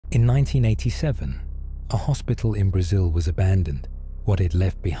In 1987, a hospital in Brazil was abandoned. What it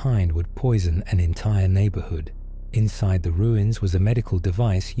left behind would poison an entire neighborhood. Inside the ruins was a medical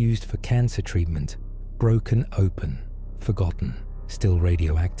device used for cancer treatment, broken open, forgotten, still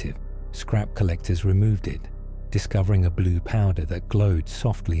radioactive. Scrap collectors removed it, discovering a blue powder that glowed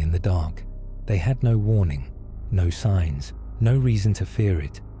softly in the dark. They had no warning, no signs, no reason to fear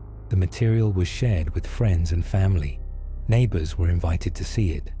it. The material was shared with friends and family. Neighbors were invited to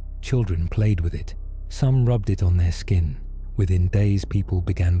see it. Children played with it. Some rubbed it on their skin. Within days, people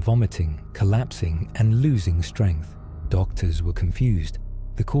began vomiting, collapsing, and losing strength. Doctors were confused.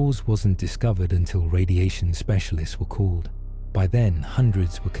 The cause wasn't discovered until radiation specialists were called. By then,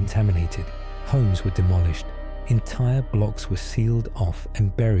 hundreds were contaminated. Homes were demolished. Entire blocks were sealed off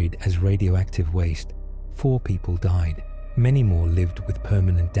and buried as radioactive waste. 4 people died. Many more lived with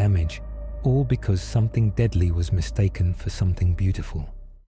permanent damage, all because something deadly was mistaken for something beautiful.